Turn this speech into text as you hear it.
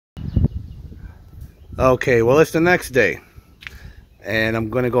Okay, well, it's the next day, and I'm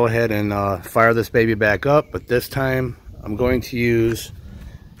going to go ahead and fire this baby back up, but this time I'm going to use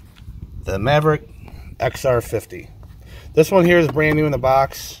the Maverick XR 50. This one here is brand new in the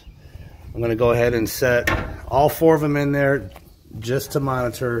box. I'm going to go ahead and set all 4 of them in there just to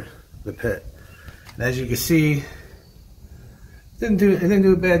monitor the pit. And as you can see, it didn't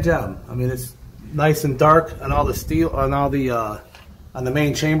do a bad job. I mean, it's nice and dark on all the steel, on the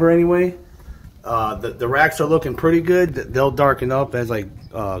main chamber anyway. The racks are looking pretty good. They'll darken up as I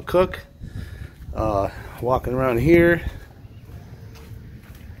cook. Walking around here,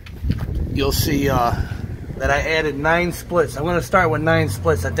 you'll see that I added 9 splits. I'm going to start with 9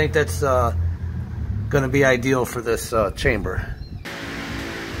 splits. I think that's going to be ideal for this chamber.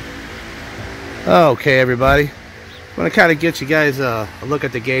 Okay, everybody. I'm going to kind of get you guys a look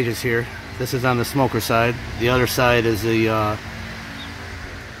at the gauges here. This is on the smoker side. The other side is the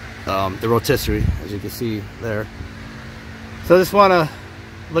rotisserie, as you can see there. So I just want to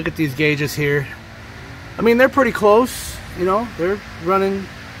look at these gauges here. I mean, they're pretty close, you know, they're running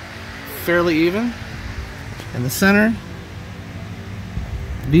fairly even. In the center,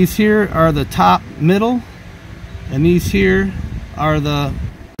 these here are the top middle, and these here are at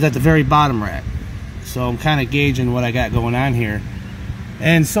the very bottom rack. So I'm kind of gauging what I got going on here.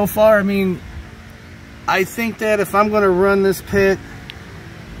 And so far, I mean, I think that if I'm going to run this pit,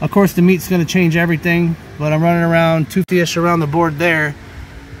 of course, the meat's going to change everything, but I'm running around 250-ish around the board there.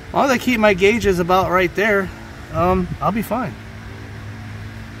 As long as I keep my gauges about right there, I'll be fine.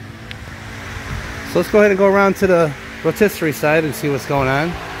 So let's go ahead and go around to the rotisserie side and see what's going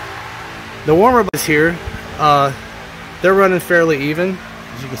on. The warmer buttons here, they're running fairly even,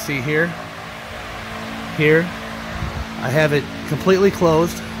 as you can see here. Here, I have it completely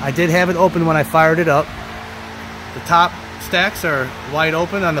closed. I did have it open when I fired it up. The top stacks are wide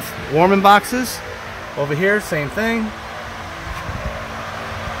open on the warming boxes. Over here, same thing.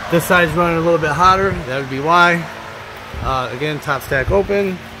 This side's running a little bit hotter. That would be why. Again, top stack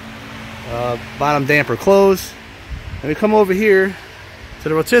open, bottom damper closed. Let me come over here to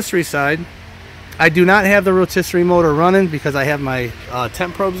the rotisserie side. I do not have the rotisserie motor running because I have my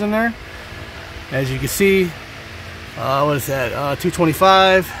temp probes in there. As you can see, what is that?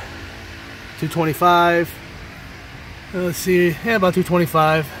 225, 225. Let's see, yeah, about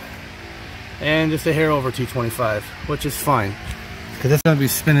 225, and just a hair over 225, which is fine because that's gonna be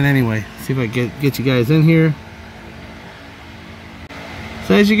spinning anyway. See if I can get you guys in here.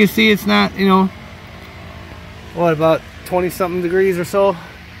 So as you can see, it's not, you know, what, about 20-something degrees or so.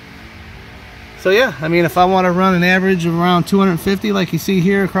 So yeah, I mean, if I want to run an average of around 250, like you see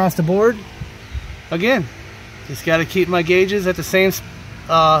here across the board, again, just got to keep my gauges at the same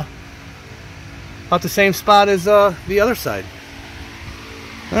about the same spot as the other side.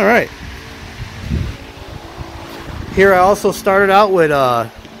 All right. Here I also started out with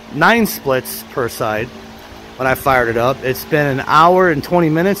 9 splits per side when I fired it up. It's been an hour and 20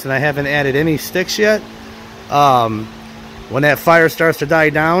 minutes and I haven't added any sticks yet. When that fire starts to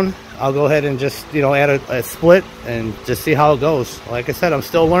die down, I'll go ahead and just, you know, add a split and just see how it goes. Like I said, I'm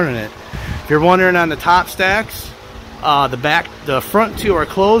still learning it. If you're wondering on the top stacks, the front 2 are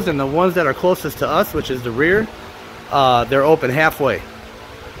closed, and the ones that are closest to us, which is the rear, they're open halfway.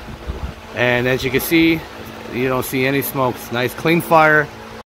 And as you can see, you don't see any smoke. It's nice clean fire.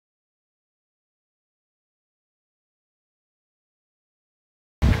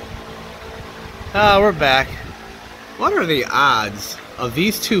 We're back. What are the odds of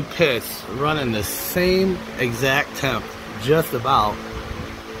these 2 pits running the same exact temp, just about?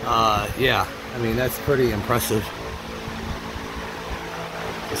 Yeah, I mean, that's pretty impressive.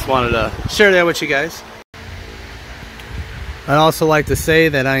 Just wanted to share that with you guys. I'd also like to say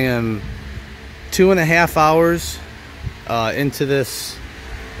that I am 2.5 hours into this.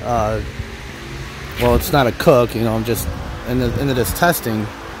 Well, it's not a cook, you know. I'm just into this testing,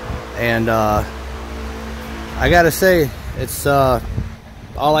 and I gotta say, it's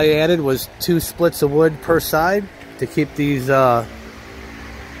all I added was 2 splits of wood per side to keep these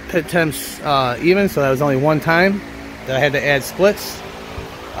pit temps even. So that was only one time that I had to add splits.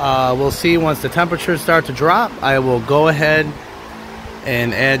 We'll see once the temperatures start to drop. I will go ahead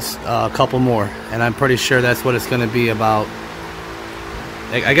and add a couple more, and I'm pretty sure that's what it's going to be about.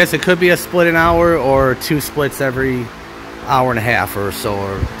 I guess it could be a split an hour or 2 splits every hour and a half or so,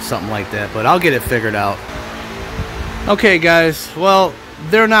 or something like that, but I'll get it figured out. Okay guys, well,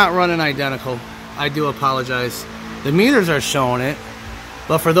 they're not running identical. I do apologize. The meters are showing it,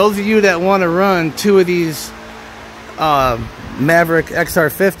 but for those of you that want to run 2 of these Maverick XR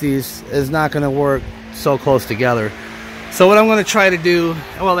 50s, is not going to work so close together. So what I'm going to try to do,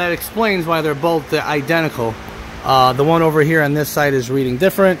 well, that explains why they're both identical. The one over here on this side is reading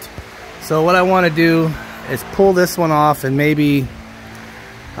different. So what I want to do is pull this one off, and maybe,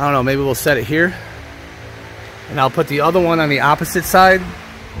 I don't know, maybe we'll set it here. And I'll put the other one on the opposite side.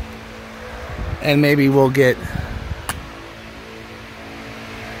 And maybe we'll get,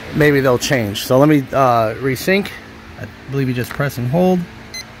 maybe they'll change. So let me resync. I believe you just press and hold.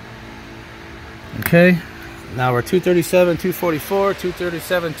 Okay. Now we're 237, 244,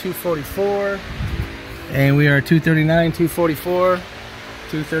 237, 244. And we are 239, 244,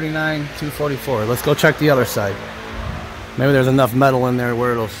 239, 244. Let's go check the other side. Maybe there's enough metal in there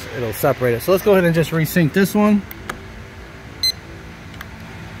where it'll separate it. So let's go ahead and just resync this one.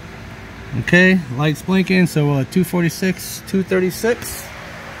 Okay, lights blinking, so 246, 236.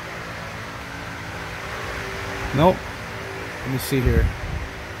 Nope. Let me see here.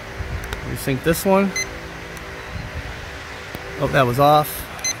 Resync this one. Oh, that was off.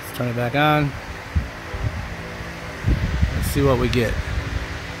 Let's turn it back on. Let's see what we get.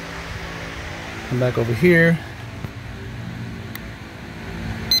 Come back over here.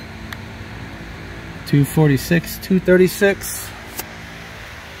 246, 236.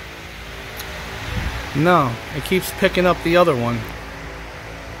 No, it keeps picking up the other one.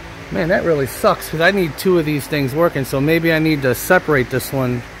 Man, that really sucks, because I need two of these things working, so maybe I need to separate this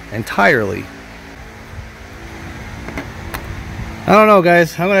one entirely. I don't know,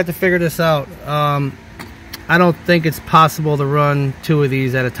 guys. I'm gonna have to figure this out. I don't think it's possible to run two of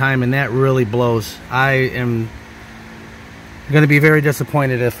these at a time, and that really blows. I am gonna be very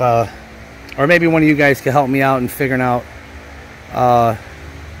disappointed if or maybe one of you guys can help me out in figuring out how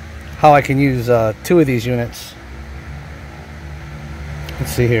I can use two of these units.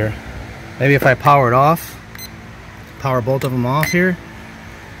 Let's see here. Maybe if I power it off, power both of them off here.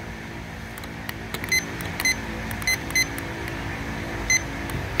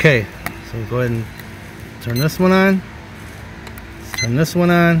 Okay, so we'll go ahead and turn this one on. Let's turn this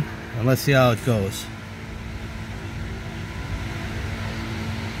one on, and let's see how it goes.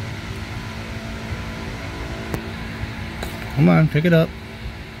 Come on, pick it up.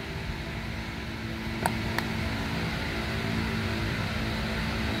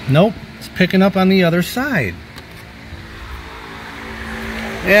 Nope, it's picking up on the other side.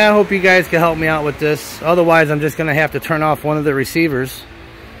 Yeah, I hope you guys can help me out with this. Otherwise, I'm just going to have to turn off one of the receivers,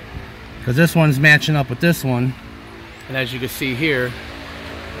 because this one's matching up with this one. And as you can see here,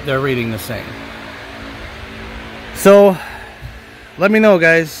 they're reading the same. So, let me know,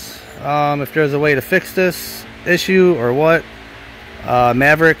 guys, if there's a way to fix this issue or what.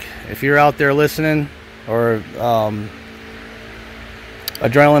 Maverick, if you're out there listening, or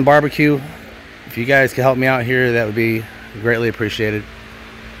Adrenaline Barbecue, if you guys can help me out here, that would be greatly appreciated.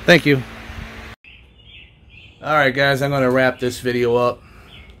 Thank you. Alright guys, I'm going to wrap this video up.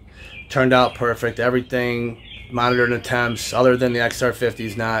 Turned out perfect. Everything, monitoring attempts, other than the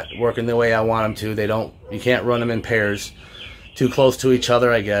XR50's not working the way I want them to. They don't, you can't run them in pairs too close to each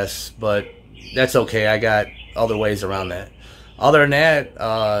other, I guess, but that's okay. I got other ways around that. Other than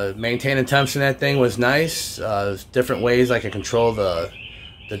that, maintaining temps in that thing was nice. Different ways I could control the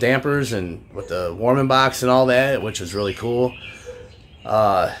dampers and with the warming box and all that, which was really cool.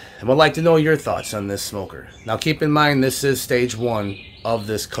 I would like to know your thoughts on this smoker. Now keep in mind, this is stage 1 of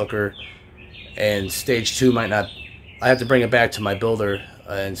this cooker, and stage 2 might not, I have to bring it back to my builder,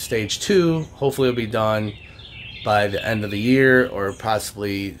 and stage 2 hopefully will be done by the end of the year, or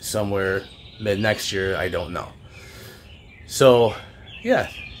possibly somewhere mid next year. I don't know. So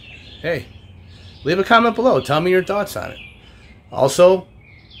yeah, hey, leave a comment below, tell me your thoughts on it. Also,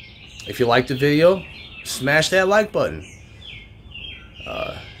 if you liked the video, smash that like button.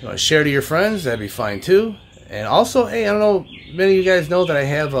 You want to share to your friends, that'd be fine too. And also, hey, I don't know, many of you guys know that I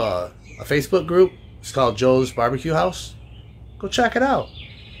have a Facebook group. It's called Joe's BBQ House. Go check it out.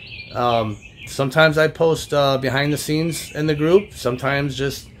 Sometimes I post behind the scenes in the group, sometimes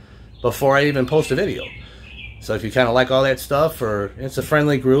just before I even post a video. So if you kind of like all that stuff, or it's a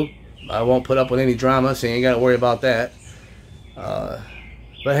friendly group, I won't put up with any drama, so you ain't got to worry about that. But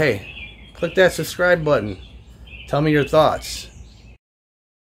hey, click that subscribe button. Tell me your thoughts.